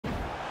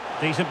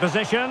Decent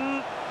position.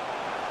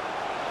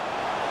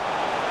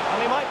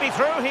 And he might be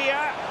through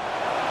here.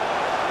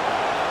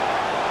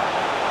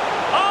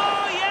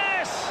 Oh,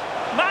 yes!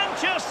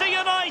 Manchester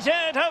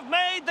United have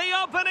made the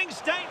opening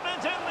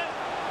statement in the...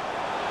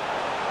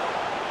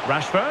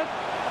 Rashford.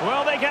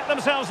 Will they get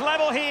themselves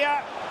level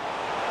here?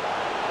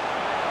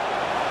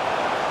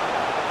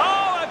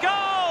 Oh, a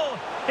goal!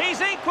 He's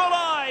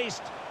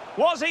equalised!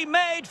 Was he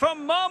made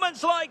from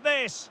moments like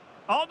this?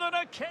 On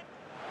a kick.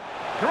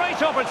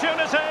 Great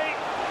opportunity.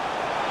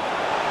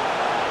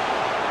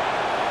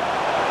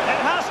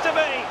 It has to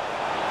be.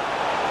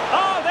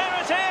 Oh, there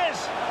it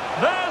is.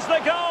 There's the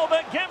goal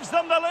that gives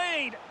them the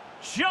lead.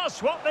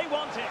 Just what they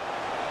wanted.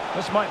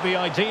 This might be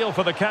ideal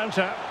for the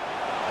counter.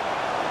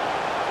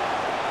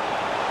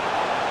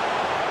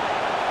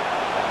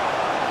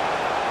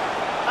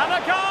 And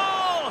a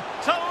goal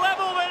to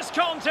level this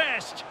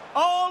contest.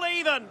 All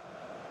even.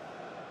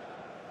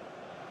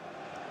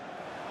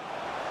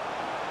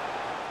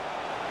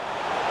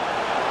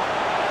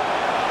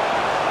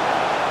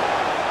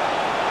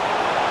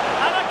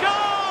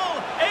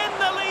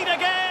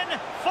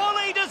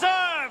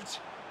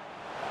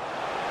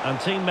 And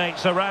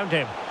teammates around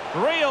him.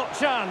 Real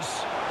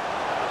chance.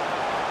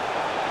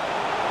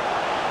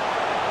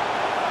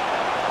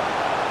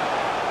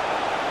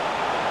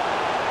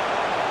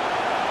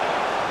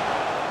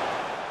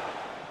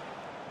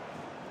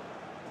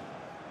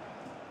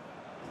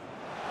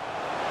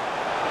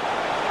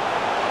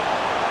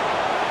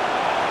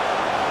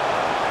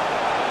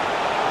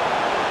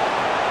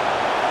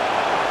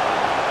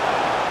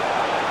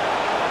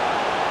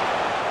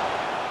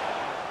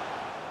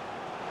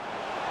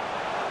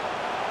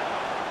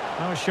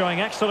 Oh, showing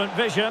excellent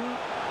vision. A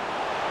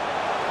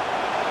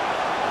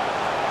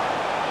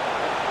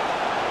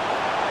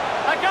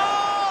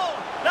goal!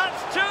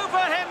 That's 2 for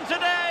him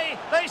today.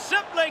 They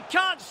simply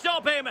can't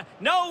stop him.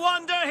 No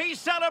wonder he's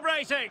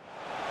celebrating.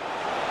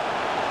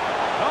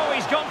 Oh,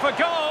 he's gone for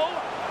goal.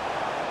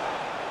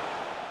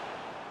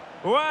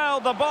 Well,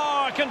 the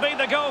bar can be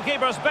the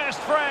goalkeeper's best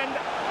friend.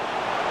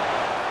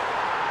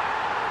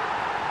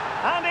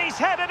 And he's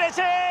headed it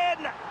in.